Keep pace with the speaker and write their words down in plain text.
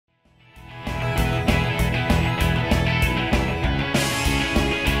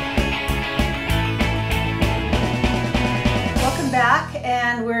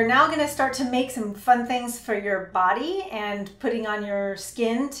now going to start to make some fun things for your body and putting on your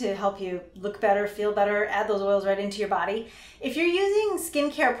skin to help you look better, feel better, add those oils right into your body. If you're using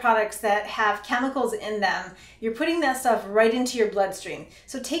skincare products that have chemicals in them, you're putting that stuff right into your bloodstream.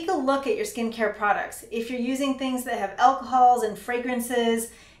 So take a look at your skincare products. If you're using things that have alcohols and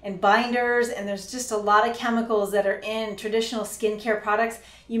fragrances and binders, and there's just a lot of chemicals that are in traditional skincare products,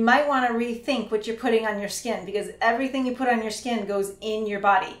 you might want to rethink what you're putting on your skin, because everything you put on your skin goes in your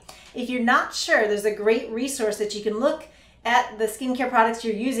body. If you're not sure, there's a great resource that you can look at the skincare products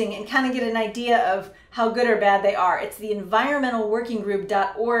you're using and kind of get an idea of how good or bad they are. It's the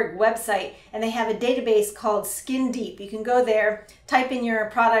environmentalworkinggroup.org website, and they have a database called Skin Deep. You can go there, type in your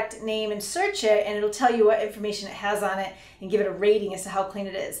product name and search it, and it'll tell you what information it has on it and give it a rating as to how clean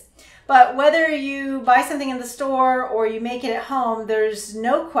it is. But whether you buy something in the store or you make it at home, there's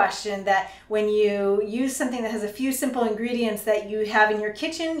no question that when you use something that has a few simple ingredients that you have in your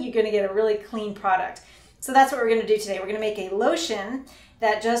kitchen, you're going to get a really clean product. So that's what we're going to do today. We're going to make a lotion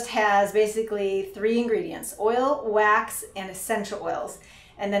that just has basically 3 ingredients: oil, wax, and essential oils.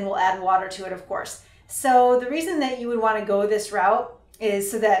 And then we'll add water to it, of course. So the reason that you would want to go this route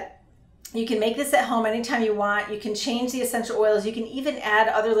is so that you can make this at home anytime you want. You can change the essential oils. You can even add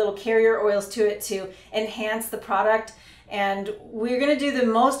other little carrier oils to it to enhance the product. And we're going to do the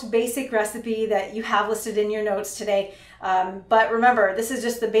most basic recipe that you have listed in your notes today. But remember, this is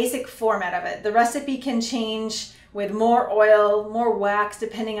just the basic format of it. The recipe can change with more oil, more wax,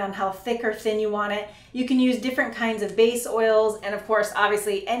 depending on how thick or thin you want it. You can use different kinds of base oils, and of course,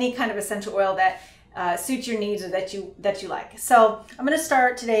 obviously, any kind of essential oil that suits your needs or that you like. So I'm going to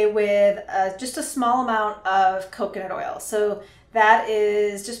start today with just a small amount of coconut oil. So that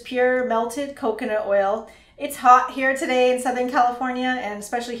is just pure melted coconut oil. It's hot here today in Southern California, and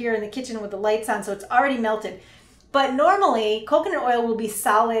especially here in the kitchen with the lights on, so it's already melted. But normally, coconut oil will be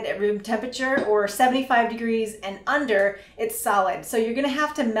solid at room temperature, or 75 degrees and under, it's solid. So you're going to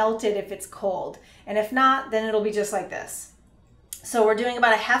have to melt it if it's cold. And if not, then it'll be just like this. So we're doing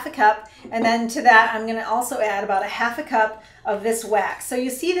about a half a cup, and then to that I'm going to also add about a half a cup of this wax. So you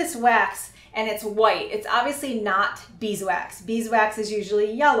see this wax, and it's white. It's obviously not beeswax. Beeswax is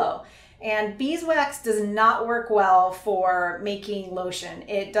usually yellow. And beeswax does not work well for making lotion.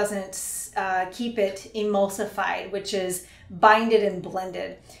 It doesn't keep it emulsified, which is binded and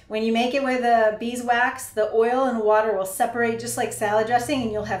blended. When you make it with a beeswax, the oil and water will separate just like salad dressing,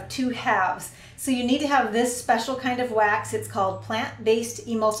 and you'll have 2 halves. So you need to have this special kind of wax. It's called plant-based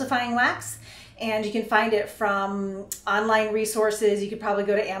emulsifying wax, and you can find it from online resources. You could probably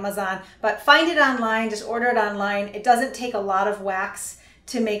go to Amazon, but find it online, just order it online. It doesn't take a lot of wax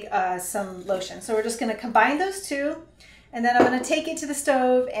to make some lotion. So we're just going to combine those 2, and then I'm going to take it to the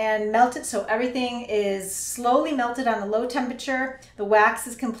stove and melt it so everything is slowly melted on a low temperature. The wax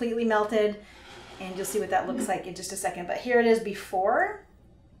is completely melted, and you'll see what that looks like in just a second. But here it is before,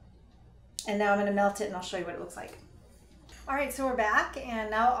 and now I'm going to melt it and I'll show you what it looks like. All right, so we're back,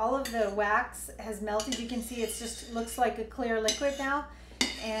 and now all of the wax has melted. You can see it just looks like a clear liquid now,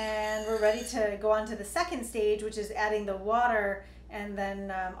 and we're ready to go on to the second stage, which is adding the water and then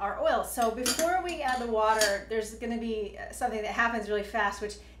our oil. So before we add the water, there's going to be something that happens really fast,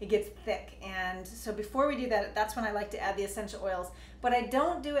 which it gets thick. And so before we do that, that's when I like to add the essential oils. But I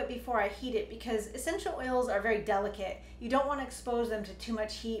don't do it before I heat it, because essential oils are very delicate. You don't want to expose them to too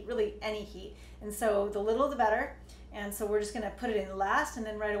much heat, really any heat. And so the little the better. And so we're just going to put it in last, and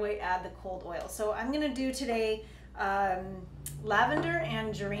then right away add the cold oil. So I'm going to do today lavender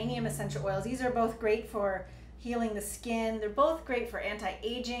and geranium essential oils. These are both great for healing the skin. They're both great for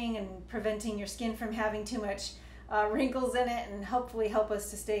anti-aging and preventing your skin from having too much wrinkles in it, and hopefully help us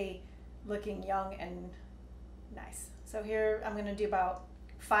to stay looking young and nice. So here I'm going to do about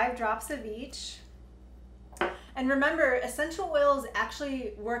 5 drops of each. And remember, essential oils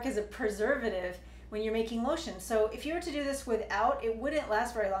actually work as a preservative when you're making lotion. So if you were to do this without, it wouldn't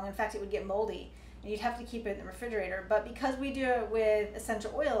last very long. In fact, it would get moldy, and you'd have to keep it in the refrigerator. But because we do it with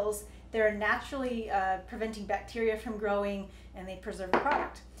essential oils, they're naturally preventing bacteria from growing, and they preserve the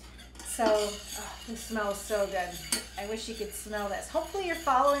product. So this smells so good. I wish you could smell this. Hopefully you're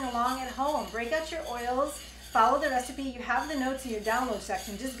following along at home. Break out your oils, follow the recipe. You have the notes in your download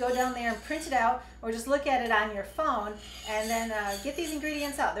section. Just go down there and print it out, or just look at it on your phone, and then get these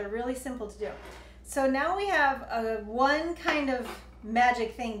ingredients out. They're really simple to do. So now we have one kind of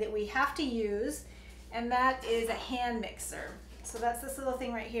magic thing that we have to use, and that is a hand mixer. So that's this little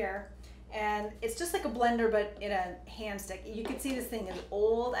thing right here. And it's just like a blender, but in a hand stick. You can see this thing is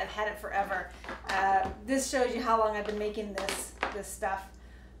old. I've had it forever. This shows you how long I've been making this stuff.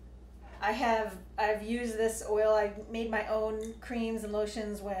 I've used this oil. I made my own creams and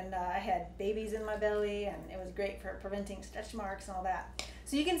lotions when I had babies in my belly, and it was great for preventing stretch marks and all that.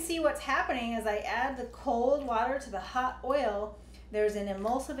 So you can see what's happening as I add the cold water to the hot oil. There's an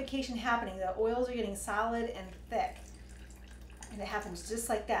emulsification happening. The oils are getting solid and thick, and it happens just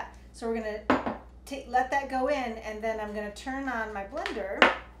like that. So we're gonna let that go in, and then I'm gonna turn on my blender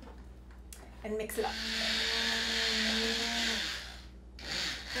and mix it up.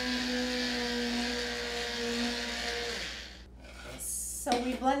 So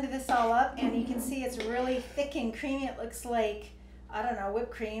we blended this all up, and you can see it's really thick and creamy. It looks like, I don't know,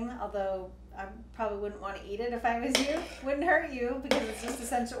 whipped cream, although I probably wouldn't want to eat it if I was you. Wouldn't hurt you because it's just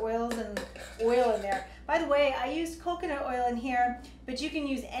essential oils and oil in there. By the way, I used coconut oil in here, but you can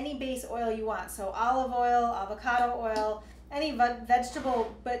use any base oil you want. So olive oil, avocado oil, any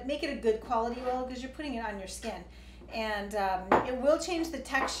vegetable, but make it a good quality oil because you're putting it on your skin. And it will change the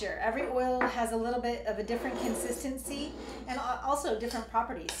texture. Every oil has a little bit of a different consistency and also different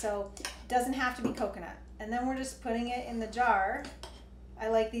properties. So it doesn't have to be coconut. And then we're just putting it in the jar. I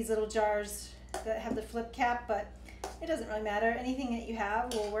like these little jars that have the flip cap, but it doesn't really matter. Anything that you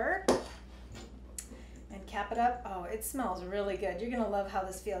have will work. And cap it up. Oh, it smells really good. You're gonna love how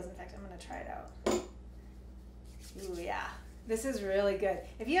this feels. In fact, I'm gonna try it out. Ooh, yeah. This is really good.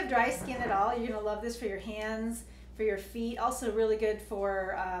 If you have dry skin at all, you're gonna love this for your hands, for your feet. Also really good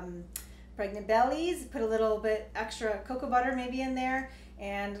for pregnant bellies. Put a little bit extra cocoa butter maybe in there.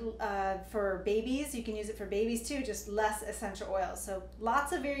 And for babies, you can use it for babies too, just less essential oil. So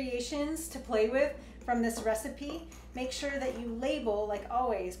lots of variations to play with from this recipe. Make sure that you label, like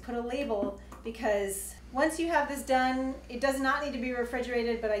always, put a label, because once you have this done, it does not need to be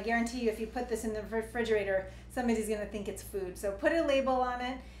refrigerated, but I guarantee you if you put this in the refrigerator, somebody's gonna think it's food. So put a label on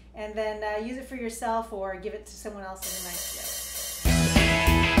it, and then use it for yourself or give it to someone else as a nice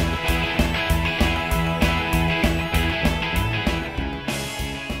gift.